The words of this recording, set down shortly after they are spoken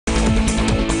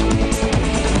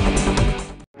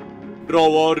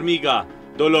Robo Hormiga,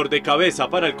 dolor de cabeza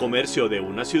para el comercio de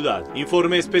una ciudad.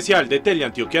 Informe especial de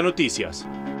Teleantioquia Noticias.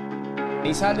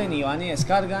 Y salen y van y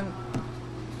descargan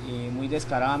y muy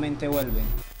descaradamente vuelven.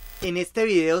 En este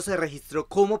video se registró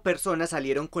cómo personas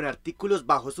salieron con artículos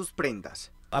bajo sus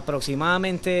prendas.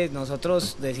 Aproximadamente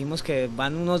nosotros decimos que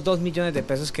van unos 2 millones de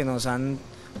pesos que nos han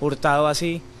hurtado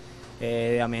así,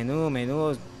 a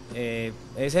menudo.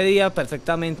 Ese día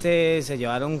perfectamente se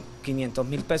llevaron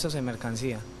 500.000 pesos en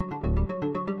mercancía.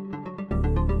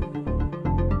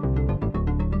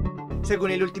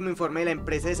 Según el último informe de la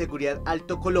empresa de seguridad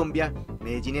Alto Colombia,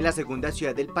 Medellín es la segunda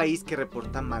ciudad del país que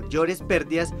reporta mayores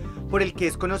pérdidas por el que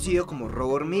es conocido como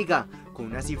Robo Hormiga, con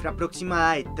una cifra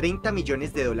aproximada de 30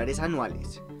 millones de dólares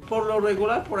anuales. Por lo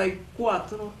regular, por ahí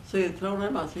 4 se entra a un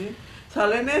almacén,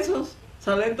 salen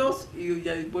 2 y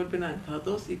ya vuelven a entrar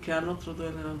 2 y quedan otros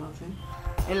 2 en el almacén.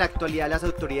 En la actualidad las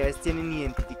autoridades tienen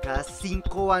identificadas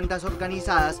 5 bandas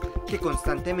organizadas que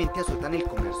constantemente azotan el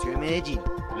comercio de Medellín.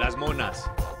 Las monas,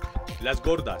 las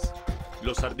gordas,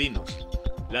 los sardinos,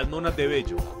 las monas de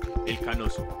vello, el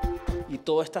canoso. Y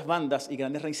todas estas bandas y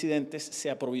grandes reincidentes se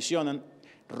aprovisionan,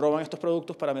 roban estos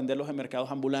productos para venderlos en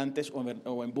mercados ambulantes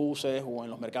o en buses o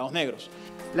en los mercados negros.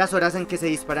 Las horas en que se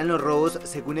disparan los robos,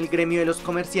 según el gremio de los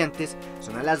comerciantes,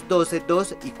 son a las 12,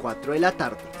 2 y 4 de la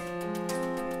tarde.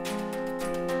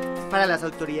 Para las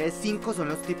autoridades, 5 son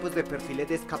los tipos de perfiles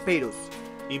de escaperos.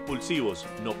 Impulsivos,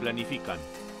 no planifican.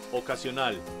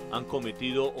 Ocasional, han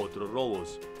cometido otros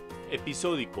robos.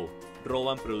 Episódico,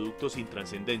 roban productos sin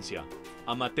trascendencia.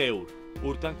 Amateur,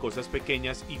 hurtan cosas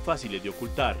pequeñas y fáciles de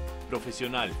ocultar.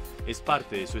 Profesional, es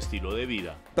parte de su estilo de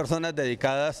vida. Personas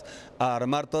dedicadas a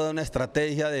armar toda una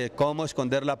estrategia de cómo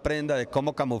esconder la prenda, de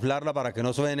cómo camuflarla para que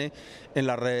no suene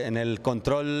en el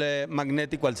control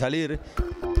magnético al salir.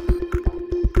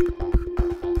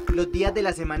 Los días de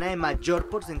la semana de mayor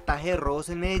porcentaje de robos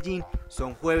en Medellín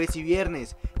son jueves y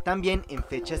viernes, también en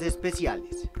fechas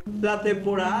especiales. La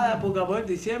temporada, pongamos en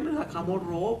diciembre, sacamos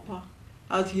ropa,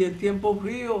 así en tiempo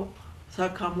frío,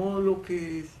 sacamos lo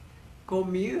que es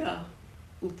comida,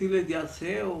 útiles de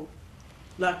aseo,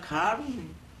 la carne.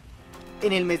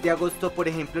 En el mes de agosto, por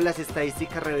ejemplo, las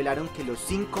estadísticas revelaron que los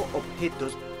 5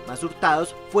 objetos más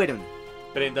hurtados fueron: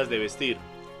 prendas de vestir,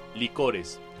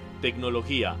 licores,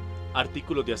 tecnología,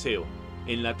 artículos de aseo,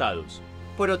 enlatados.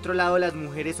 Por otro lado, las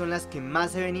mujeres son las que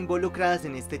más se ven involucradas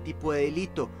en este tipo de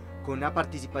delito, con una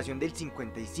participación del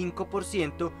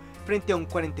 55% frente a un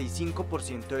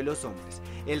 45% de los hombres.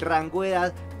 El rango de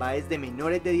edad va desde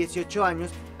menores de 18 años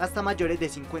hasta mayores de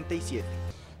 57.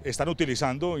 Están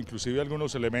utilizando inclusive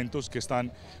algunos elementos que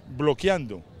están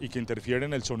bloqueando y que interfieren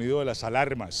en el sonido de las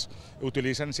alarmas.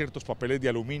 Utilizan ciertos papeles de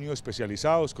aluminio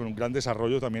especializados con un gran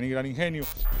desarrollo también y gran ingenio.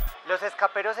 Los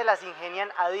escaperos se las ingenian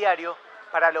a diario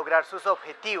para lograr sus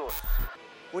objetivos.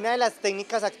 Una de las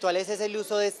técnicas actuales es el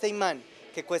uso de este imán,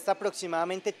 que cuesta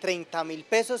aproximadamente 30.000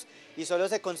 pesos y solo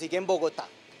se consigue en Bogotá.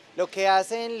 Lo que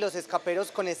hacen los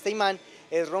escaperos con este imán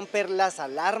es romper las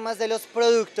alarmas de los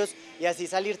productos y así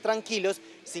salir tranquilos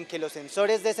sin que los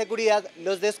sensores de seguridad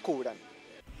los descubran.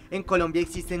 En Colombia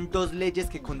existen 2 leyes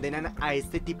que condenan a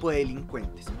este tipo de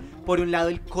delincuentes. Por un lado,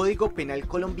 el Código Penal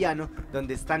colombiano,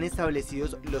 donde están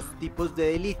establecidos los tipos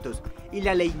de delitos, y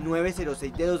la Ley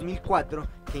 906 de 2004,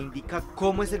 que indica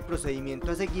cómo es el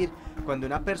procedimiento a seguir cuando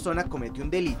una persona comete un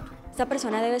delito. Esta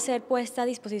persona debe ser puesta a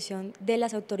disposición de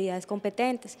las autoridades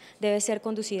competentes, debe ser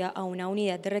conducida a una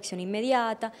unidad de reacción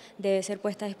inmediata, debe ser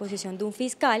puesta a disposición de un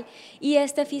fiscal y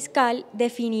este fiscal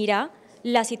definirá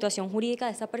la situación jurídica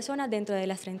de esta persona dentro de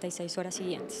las 36 horas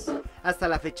siguientes. Hasta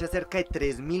la fecha, cerca de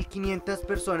 3.500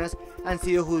 personas han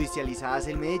sido judicializadas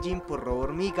en Medellín por robo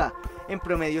hormiga. En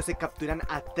promedio se capturan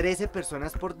a 13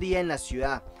 personas por día en la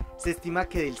ciudad. Se estima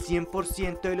que del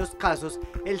 100% de los casos,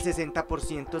 el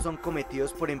 60% son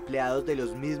cometidos por empleados de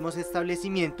los mismos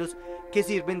establecimientos que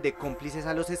sirven de cómplices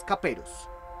a los escaperos.